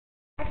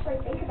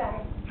actually think about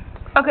it.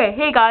 Okay,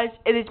 hey guys,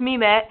 it is me,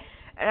 Matt,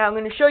 and I'm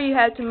going to show you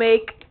how to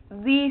make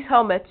these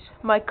helmets,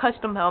 my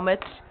custom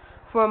helmets,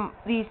 from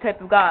these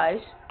type of guys.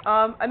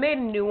 I made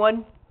a new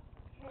one.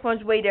 This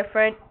one's way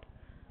different.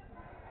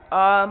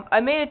 I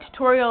made a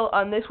tutorial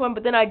on this one,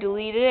 but then I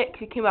deleted it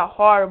because it came out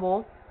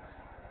horrible.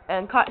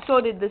 And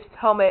so did this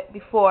helmet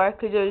before,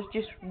 because it was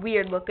just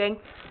weird looking.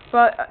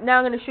 But now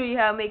I'm going to show you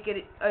how to make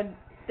it a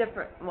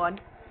different one.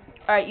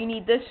 Alright, you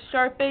need this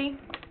Sharpie,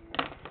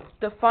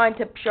 the fine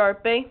tip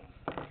Sharpie,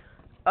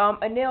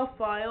 a nail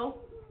file,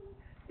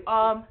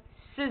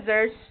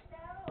 scissors,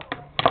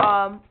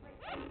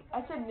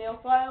 I said nail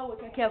file, which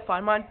I can't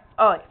find mine.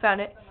 Oh, I found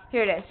it.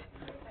 Here it is.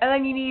 And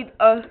then you need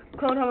a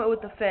clone helmet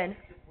with a fin.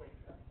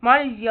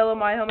 Mine is yellow,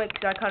 my helmet,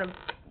 because I kind of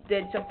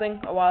did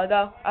something a while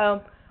ago.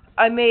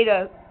 I made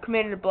a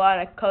Commander Blood,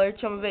 and I colored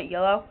some of it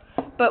yellow.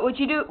 But what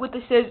you do with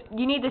the scissors,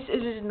 you need the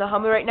scissors in the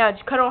helmet right now.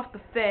 Just cut off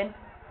the fin,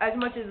 as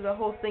much as the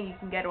whole thing you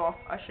can get off.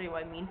 I'll show you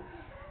what I mean.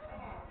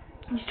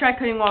 Just try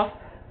cutting off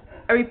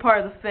every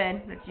part of the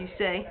fin that you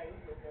see.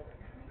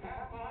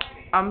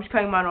 I'm just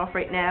cutting mine off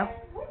right now.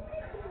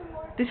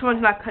 This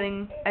one's not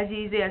cutting as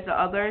easy as the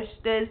others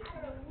did.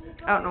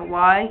 I don't know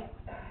why.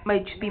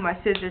 Might just be my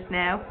scissors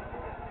now.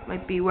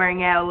 Might be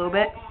wearing out a little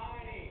bit.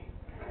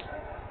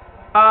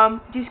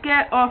 Just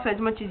get off as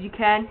much as you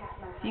can.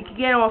 If you can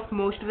get off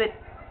most of it,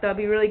 that'll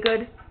be really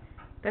good.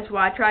 That's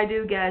what I try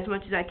to do, get as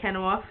much as I can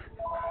off.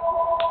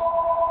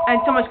 And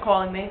someone's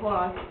calling me. Hold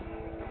on.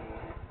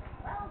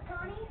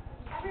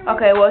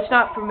 Okay, well, it's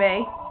not for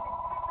me.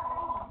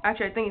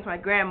 Actually, I think it's my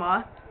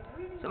grandma.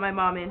 So my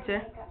mom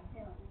answered.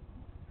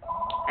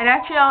 And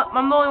actually,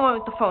 I'm the only one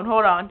with the phone.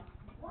 Hold on.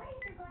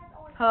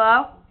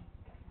 Hello?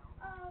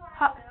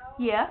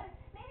 Yeah?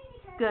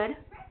 Good.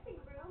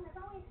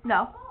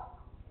 No.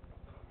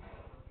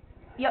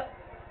 Yep.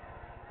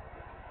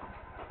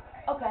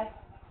 Okay.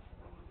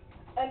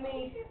 I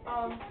made,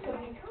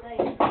 something to say.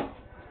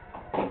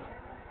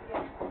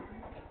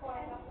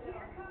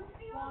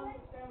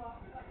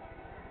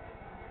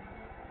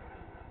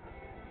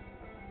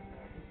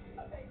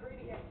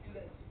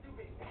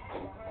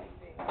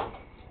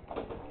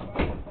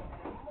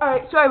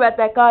 Alright, sorry about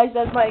that, guys.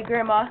 That's my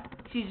grandma.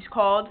 She just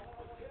called.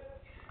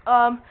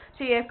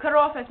 So yeah, cut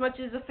off as much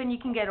as the fin you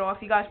can get off.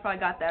 You guys probably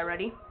got that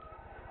already.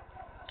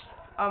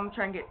 I'm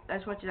trying to get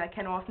as much as I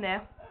can off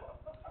now.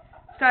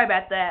 Sorry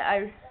about that.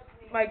 I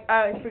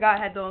forgot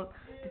I had the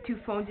two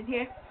phones in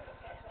here.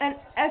 And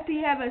after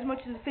you have as much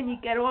as the fin you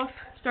get off,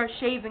 start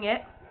shaving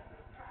it.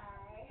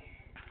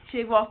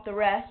 Shave off the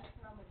rest.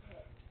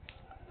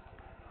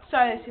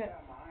 Sorry, that's it.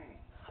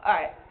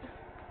 Alright.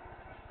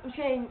 I'm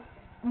shaving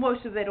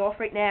most of it off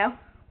right now.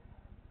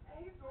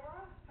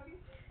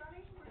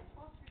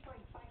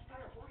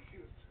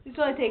 This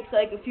only takes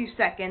like a few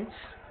seconds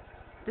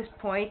at this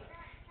point.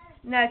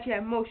 Now that you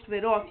have most of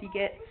it off, you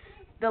get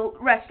the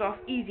rest off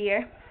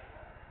easier.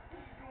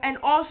 And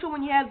also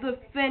when you have the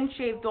fin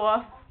shaved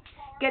off,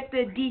 get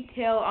the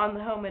detail on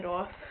the helmet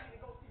off.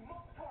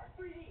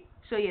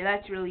 So yeah,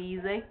 that's really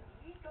easy.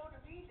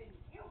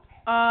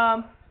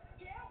 So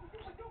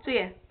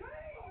yeah,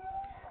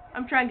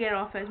 I'm trying to get it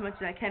off as much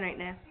as I can right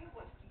now.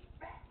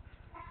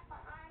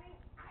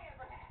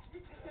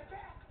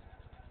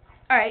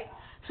 Alright,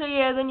 so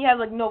yeah, then you have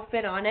like no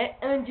fin on it,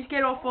 and then just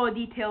get off all the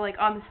detail like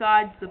on the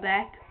sides, the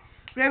back.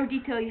 Whatever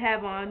detail you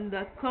have on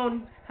the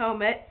clone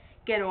helmet,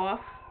 get off.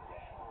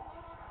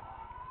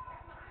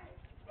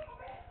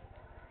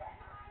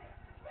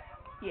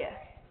 Yeah.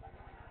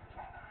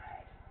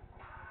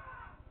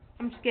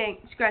 I'm just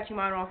scratching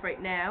mine off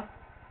right now.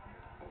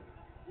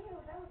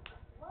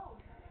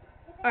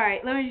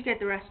 Alright, let me just get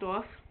the rest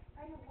off.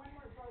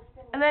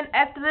 And then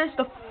after this,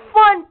 the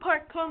fun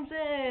part comes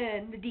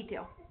in. The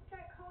detail.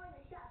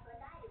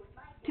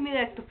 To me,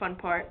 that's the fun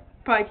part.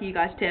 Probably to you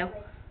guys too.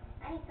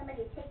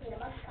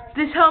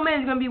 This helmet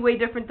is going to be way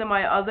different than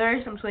my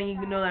others. I'm just letting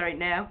you know that right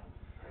now.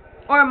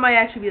 Or it might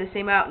actually be the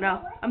same. I don't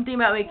know. I'm thinking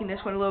about making this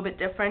one a little bit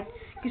different.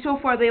 Because so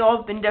far they all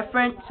have been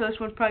different. So this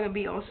one's probably going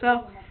to be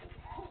also.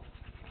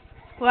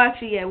 Well,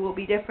 actually, yeah, it will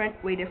be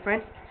different. Way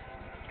different.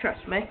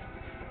 Trust me.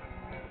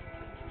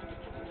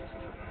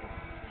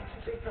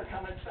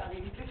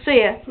 So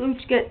yeah, let me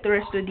just get the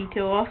rest of the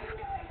detail off.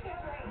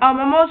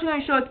 I'm also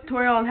going to show a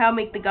tutorial on how to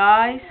make the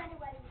guys.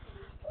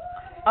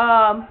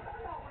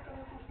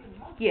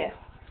 Yeah.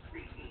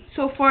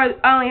 So far,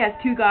 I only have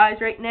 2 guys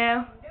right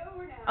now.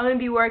 I'm going to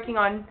be working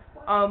on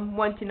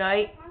one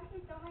tonight.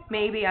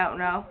 Maybe, I don't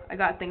know. I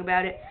got to think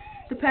about it.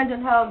 Depends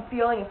on how I'm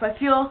feeling. If I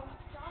feel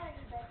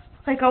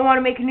like I want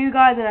to make a new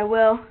guy, then I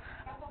will.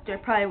 I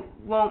probably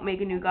won't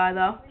make a new guy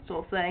though. It's the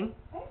whole thing.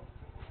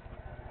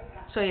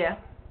 So yeah.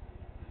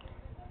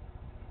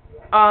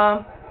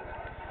 I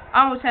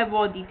almost have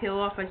all the detail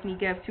off. I just need to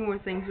get a few more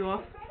things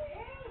off.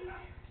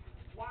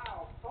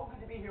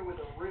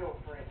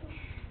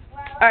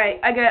 Alright,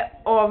 I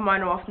got all of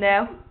mine off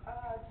now.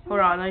 Hold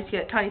on, let me just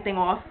get a tiny thing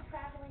off.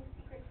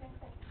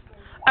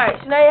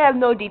 Alright, so now you have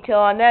no detail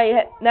on. Now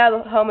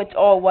the helmet's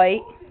all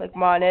white, like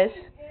mine is.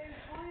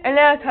 And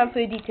now it's time for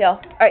the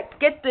detail. Alright,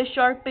 get the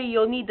Sharpie.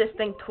 You'll need this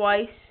thing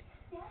twice.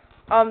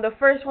 The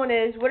first one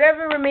is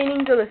whatever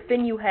remainings of the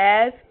fin you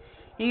have,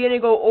 you're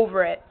gonna go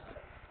over it.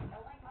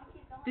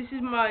 This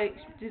is my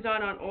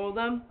design on all of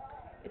them.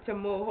 It's a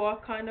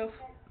mohawk kind of.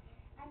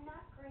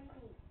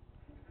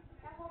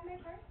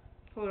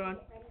 Hold on.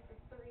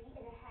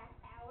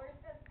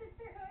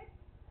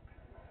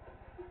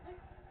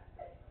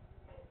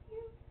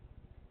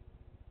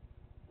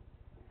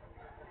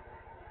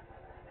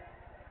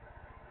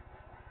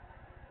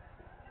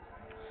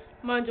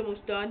 Mine's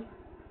almost done.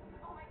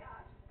 Oh my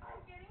gosh, I'm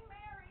getting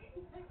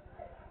married.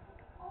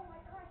 Oh my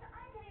gosh,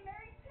 I'm getting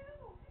married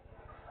too.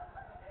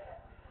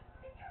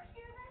 Did you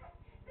hear that?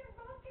 They're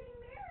both getting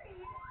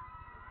married.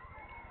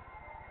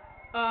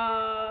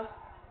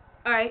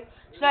 Alright.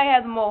 So now I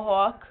have the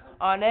mohawk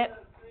on it.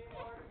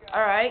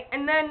 Alright,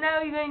 and then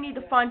now you're gonna need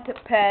the fine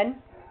tip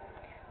pen.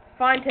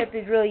 Fine tip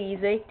is really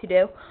easy to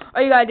do.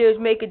 All you gotta do is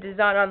make a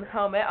design on the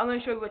helmet. I'm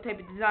gonna show you what type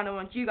of design I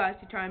want you guys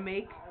to try and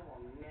make.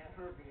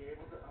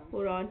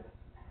 Hold on.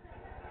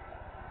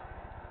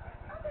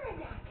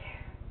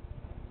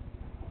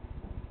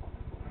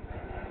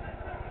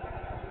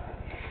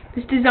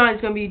 This design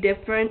is gonna be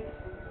different.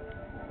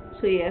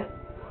 So yeah.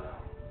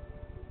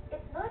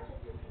 It's not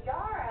just a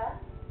tiara.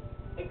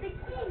 It's a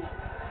key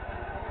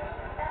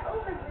that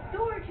opens the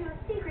door to a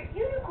secret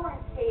unicorn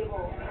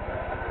stable.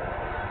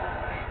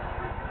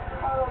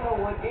 I don't know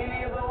what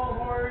any of those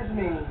words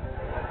mean.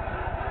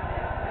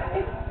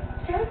 It's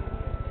just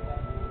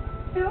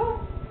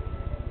so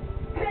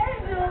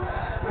special.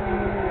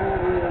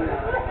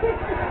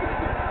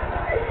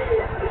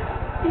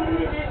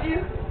 Did you?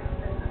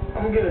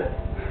 I'm good.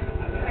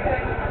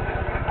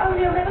 Oh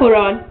no, Hold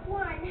on.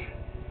 One.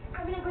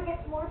 I'm gonna go get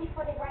some more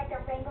before they ride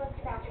their rainbows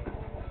to magic.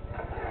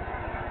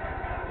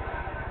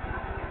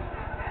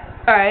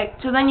 Alright,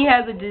 so then you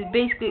have the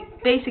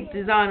basic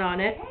design on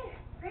it.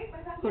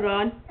 Hold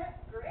on.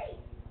 Great.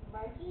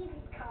 Monkeys,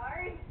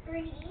 cars,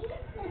 3D.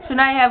 So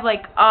now you have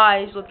like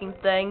eyes looking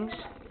things.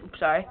 Oops,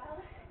 sorry.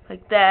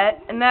 Like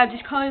that. And now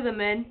just color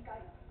them in.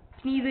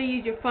 You can either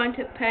use your fine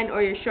tip pen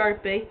or your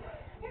Sharpie.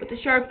 But the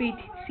Sharpie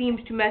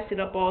seems to mess it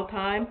up all the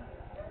time,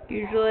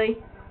 usually.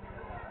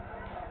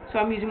 So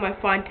I'm using my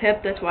fine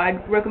tip. That's what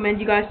I'd recommend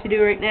you guys to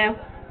do right now.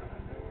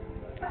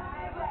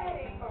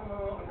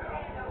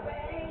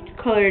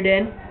 Color it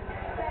in.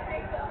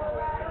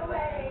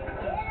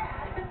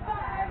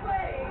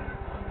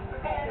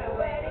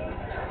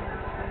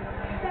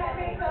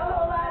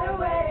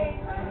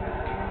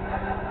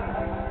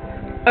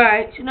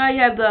 Alright, so now you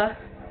have the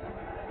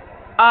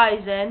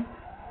eyes in.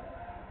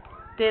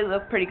 They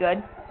look pretty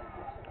good.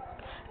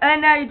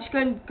 And now you're just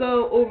going to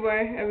go over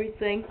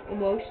everything,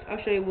 almost. I'll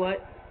show you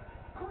what.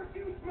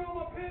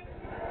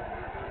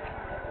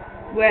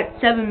 We're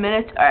at 7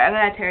 minutes. Alright, I'm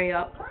going to tear you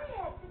up.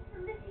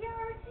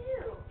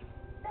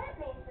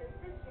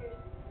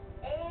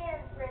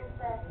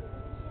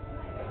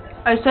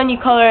 Alright, so then you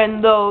color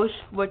in those,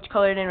 which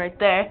colored in right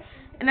there.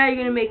 And now you're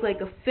going to make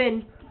like a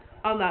fin.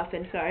 Oh, not a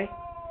fin, sorry.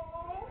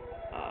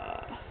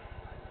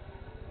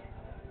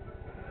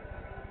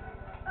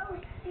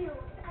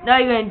 Now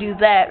you're going to do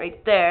that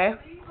right there.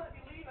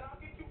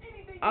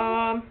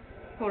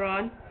 Hold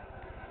on.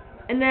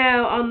 And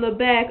now on the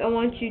back, I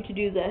want you to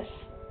do this.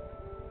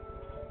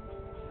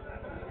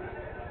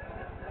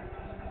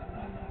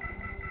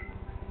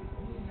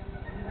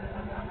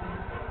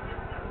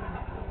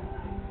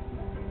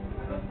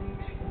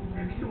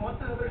 You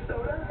want another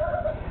soda?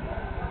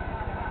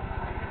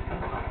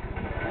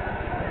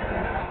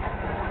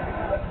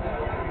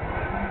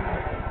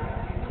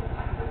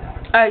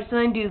 Alright, so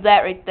then do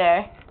that right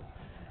there.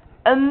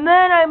 And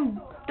then I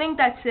think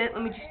that's it.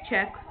 Let me just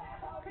check.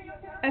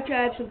 Actually,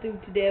 I have something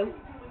to do.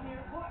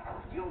 What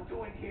are you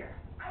doing here?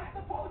 I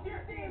suppose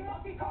you're seeing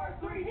Monkey Cars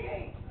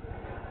 3D.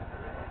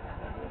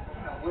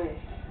 I wish.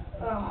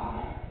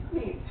 Oh,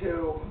 me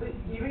too. But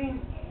you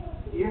mean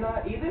you're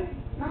not either?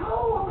 No, I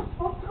was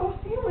supposed to go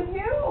see it with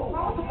you. I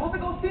was supposed to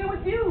go see it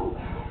with you.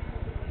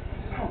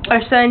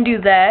 Alright, so then do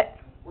that.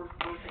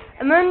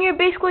 And then you're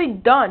basically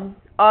done.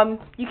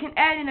 You can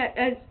add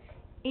in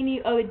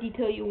any other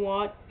detail you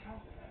want.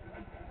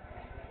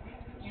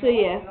 So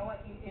yeah,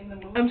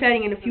 I'm just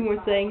adding in a few more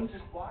things.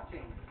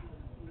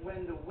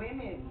 When the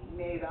women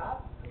made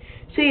up.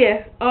 So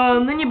yeah,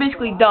 then you're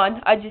basically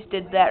done. I just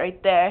did that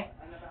right there.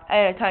 I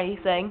had a tiny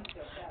thing.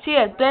 So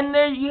yeah, then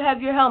there you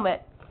have your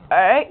helmet.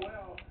 Alright?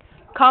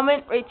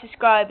 Comment, rate,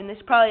 subscribe, and this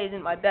probably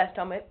isn't my best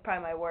helmet,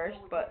 probably my worst,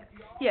 but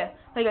yeah,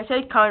 like I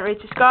said, comment, rate,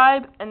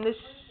 subscribe, and this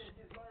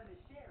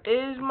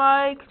is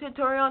my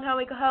tutorial on how to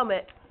make a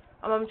helmet.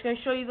 I'm just going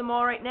to show you them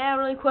all right now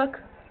really quick.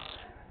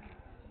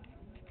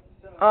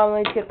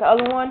 Let's get the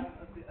other one.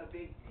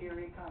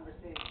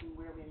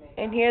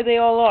 And here they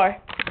all are.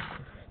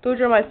 Those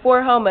are my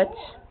 4 helmets.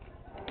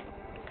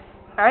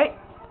 Alright,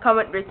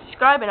 comment, rate,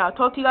 subscribe, and I'll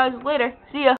talk to you guys later. See ya.